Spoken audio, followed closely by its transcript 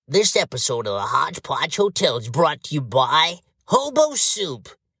This episode of the Hodgepodge Hotel is brought to you by Hobo Soup.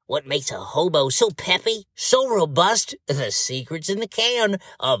 What makes a hobo so peppy, so robust? The secret's in the can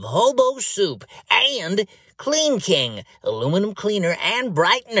of Hobo Soup. And Clean King, aluminum cleaner and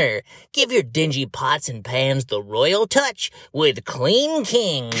brightener. Give your dingy pots and pans the royal touch with Clean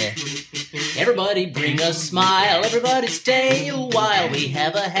King. Everybody bring a smile, everybody stay a while. We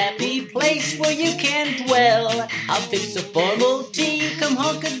have a happy place where you can dwell. I'll fix a formal tea, come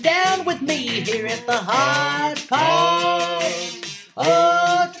hunker down with me here at the Hodgepodge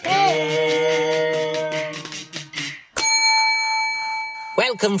Hotel.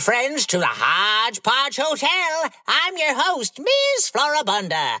 Welcome, friends, to the Hodgepodge Hotel. I'm your host, Miss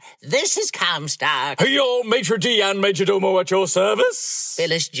Floribunda. This is Comstock. Hey, yo, Maitre D and Major Domo at your service.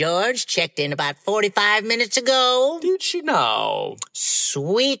 Phyllis George checked in about 45 minutes ago. Did she now?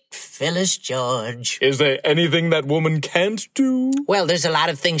 Sweet Phyllis George. Is there anything that woman can't do? Well, there's a lot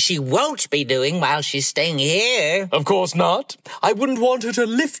of things she won't be doing while she's staying here. Of course not. I wouldn't want her to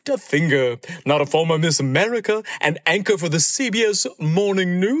lift a finger. Not a former Miss America and anchor for the CBS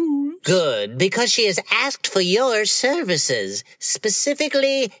Morning News. Good, because she has asked for your services,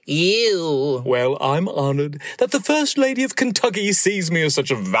 specifically you. Well, I'm honored that the First Lady of Kentucky sees me as such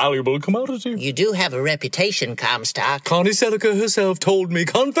a valuable commodity. You do have a reputation, Comstock. Connie Selica herself told me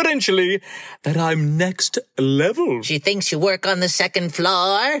confidentially that I'm next level. She thinks you work on the second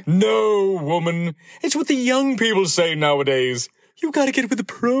floor? No, woman. It's what the young people say nowadays. You gotta get with the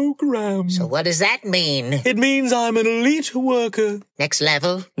program. So what does that mean? It means I'm an elite worker. Next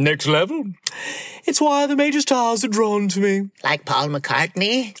level? Next level. It's why the major stars are drawn to me. Like Paul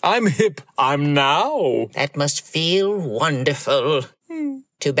McCartney? I'm hip. I'm now. That must feel wonderful.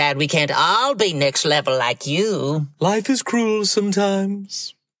 Too bad we can't all be next level like you. Life is cruel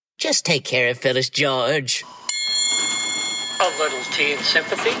sometimes. Just take care of Phyllis George. A little tea and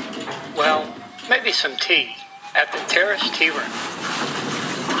sympathy? Well, maybe some tea at the Terrace Tea Room.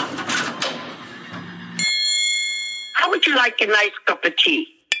 How would you like a nice cup of tea?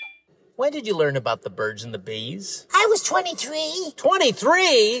 When did you learn about the birds and the bees? I was 23.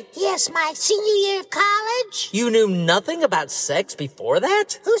 23? Yes, my senior year of college. You knew nothing about sex before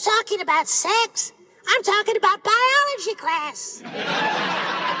that? Who's talking about sex? I'm talking about biology class.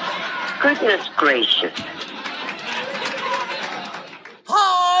 Goodness gracious.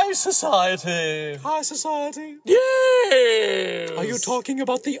 High society. High society? Yes! Are you talking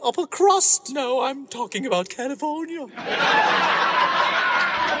about the upper crust? No, I'm talking about California.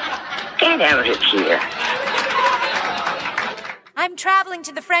 Get out of here. I'm traveling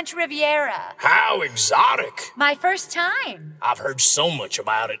to the French Riviera. How exotic. My first time. I've heard so much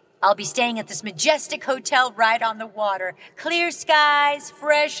about it. I'll be staying at this majestic hotel right on the water. Clear skies,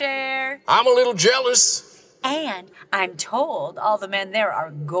 fresh air. I'm a little jealous. And I'm told all the men there are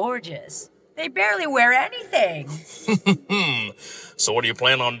gorgeous. They barely wear anything. So what do you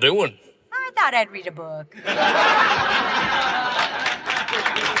plan on doing? I thought I'd read a book.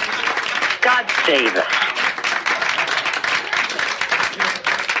 God save us.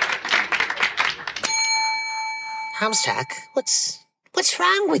 Comstock, what's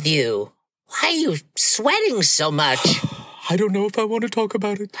wrong with you? Why are you sweating so much? I don't know if I want to talk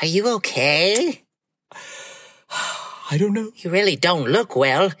about it. Are you okay? I don't know. You really don't look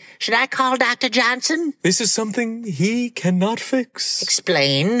well. Should I call Dr. Johnson? This is something he cannot fix.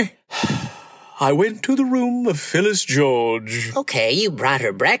 Explain. I went to the room of Phyllis George. Okay, you brought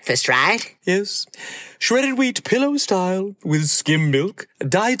her breakfast, right? Yes. Shredded wheat pillow style with skim milk,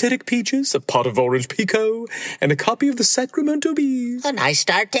 dietetic peaches, a pot of orange pico, and a copy of the Sacramento Bees. A nice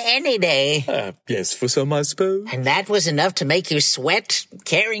start to any day. Yes, for some, I suppose. And that was enough to make you sweat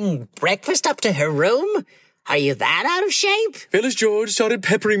carrying breakfast up to her room? Are you that out of shape? Phyllis George started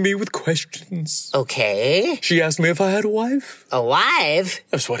peppering me with questions. Okay. She asked me if I had a wife. A wife?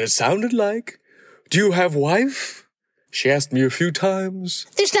 That's what it sounded like. Do you have wife? She asked me a few times.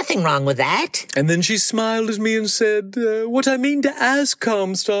 There's nothing wrong with that. And then she smiled at me and said, what I mean to ask,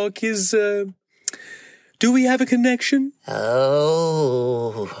 Comstock, is, do we have a connection?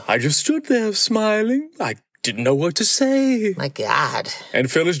 Oh. I just stood there smiling. I didn't know what to say. My God.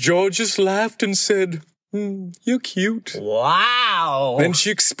 And Phyllis George just laughed and said, you're cute. Wow. Then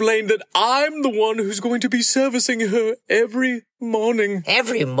she explained that I'm the one who's going to be servicing her every morning.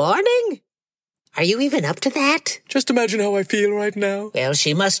 Every morning? Are you even up to that? Just imagine how I feel right now. Well,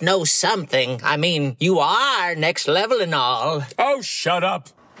 she must know something. I mean, you are next level and all. Oh, shut up.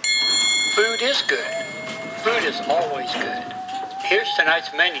 Food is good. Food is always good. Here's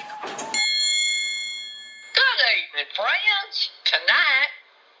tonight's menu. Good evening, friends. Tonight,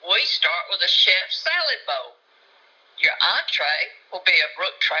 we start with a chef's salad bowl. Your entree will be a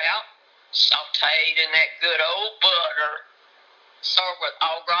brook trout, sauteed in that good old butter, served with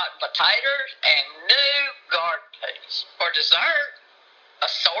au gratin potatoes and new garden peas. For dessert,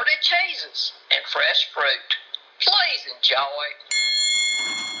 assorted cheeses and fresh fruit. Please enjoy.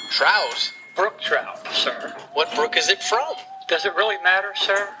 Trout? Brook trout, sir. What brook is it from? Does it really matter,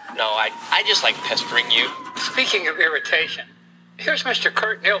 sir? No, I just like pestering you. Speaking of irritation, here's Mr.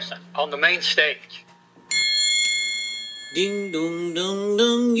 Kurt Nielsen on the main stage. Ding dong dong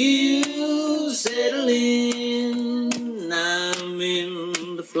dong, you settle in. I'm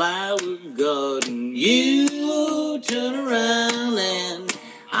in the flower garden. You turn around and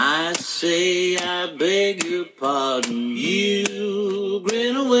I say I beg your pardon. You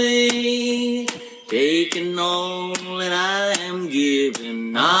grin away, taking all that I am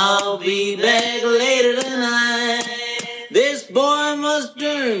giving. I'll be back later tonight. This boy must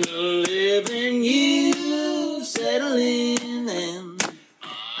earn a living. You settle in and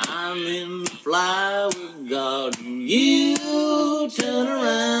I'm in the flower garden. You turn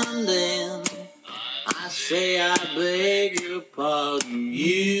around and I say I beg your pardon.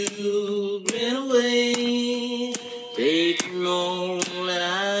 You grin away, taking all that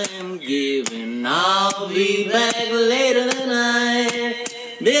I am giving. I'll be back later tonight.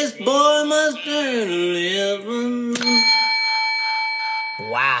 This boy must earn a living.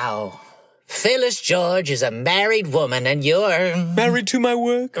 Wow. Phyllis George is a married woman and you're... Married to my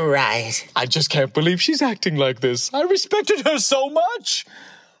work? Right. I just can't believe she's acting like this. I respected her so much.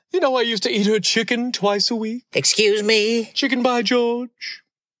 You know, I used to eat her chicken twice a week. Excuse me? Chicken by George.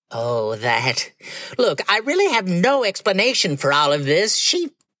 Oh, that. Look, I really have no explanation for all of this.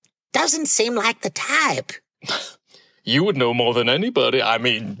 She doesn't seem like the type. You would know more than anybody. I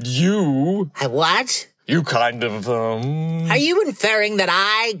mean, you. What? You kind of, Are you inferring that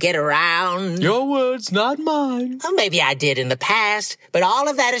I get around? Your words, not mine. Well, maybe I did in the past, but all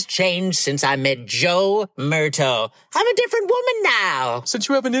of that has changed since I met Joe Murto. I'm a different woman now. Since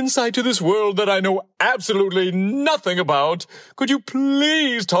you have an insight to this world that I know absolutely nothing about, could you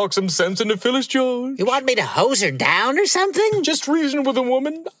please talk some sense into Phyllis George? You want me to hose her down or something? Just reason with a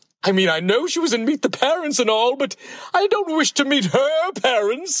woman. I mean, I know she was in Meet the Parents and all, but I don't wish to meet her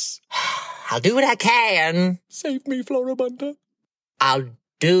parents. I'll do what I can. Save me, Floribunda. I'll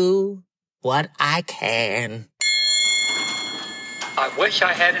do what I can. I wish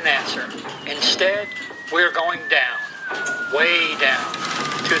I had an answer. Instead, we're going down, way down,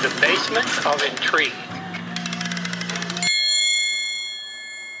 to the basement of intrigue.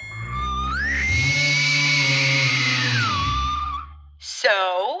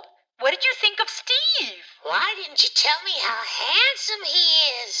 So, what did you think of Steve? Why didn't you tell me how handsome he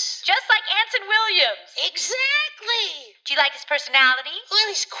is? Just like Anson Williams. Exactly. Do you like his personality? Well,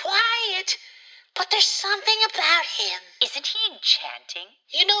 he's quiet, but there's something about him. Isn't he enchanting?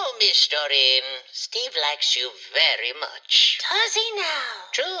 You know, Miss Doreen, Steve likes you very much. Does he now?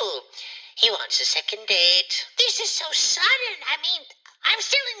 True. He wants a second date. This is so sudden. I mean, I'm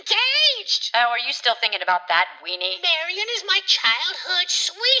still engaged. Oh, are you still thinking about that, weenie? Marion is my childhood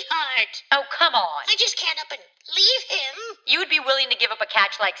sweetheart. Oh, come on. I just can't up and leave him. You would be willing to give up a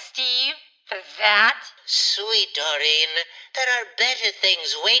catch like Steve for that? Sweet Doreen, there are better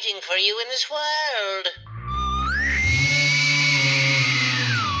things waiting for you in this world.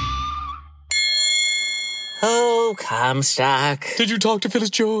 Oh, Comstock. Did you talk to Phyllis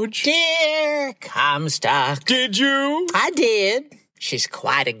George? Dear Comstock. Did you? I did. She's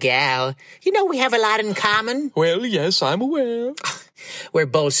quite a gal. You know, we have a lot in common. Well, yes, I'm aware. We're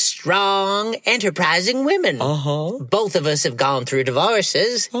both strong, enterprising women. Uh-huh. Both of us have gone through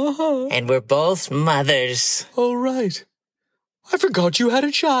divorces. Uh-huh. And we're both mothers. All right. I forgot you had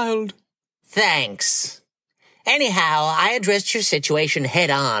a child. Thanks. Anyhow, I addressed your situation head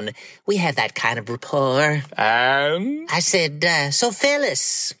on. We have that kind of rapport. And? I said, so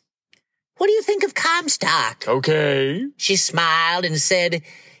Phyllis, what do you think of Comstock? Okay. She smiled and said,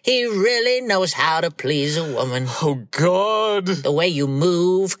 he really knows how to please a woman. Oh, God. The way you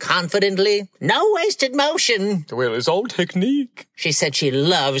move confidently, no wasted motion. Well, it's all technique. She said she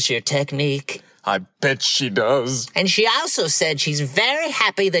loves your technique. I bet she does. And she also said she's very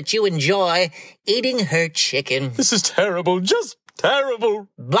happy that you enjoy eating her chicken. This is terrible, just terrible.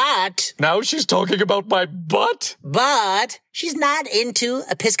 But... Now she's talking about my butt? But she's not into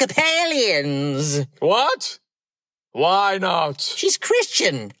Episcopalians. What? Why not? She's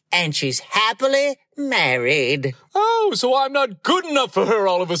Christian, and she's happily married. Oh, so I'm not good enough for her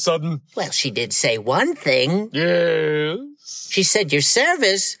all of a sudden. Well, she did say one thing. Yes? She said your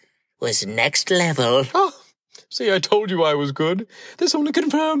service was next level. Oh, See, I told you I was good. This only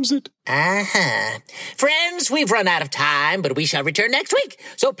confirms it. Uh-huh. Friends, we've run out of time, but we shall return next week.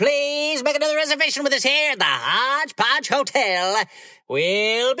 So please make another reservation with us here at the Hodgepodge Hotel.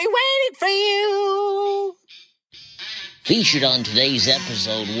 We'll be waiting for you. Featured on today's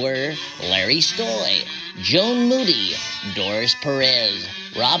episode were Larry Stoy, Joan Moody, Doris Perez,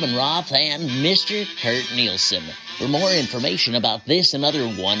 Robin Roth, and Mr. Kurt Nielsen. For more information about this and other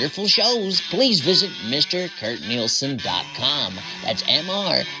wonderful shows, please visit MrKurtNielsen.com. That's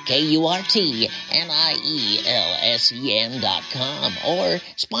MrKurtNielsen.com. Or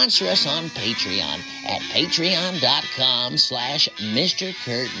sponsor us on Patreon at patreon.com/Mr.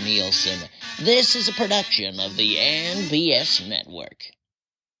 Kurt Nielsen. This is a production of the NBS Network.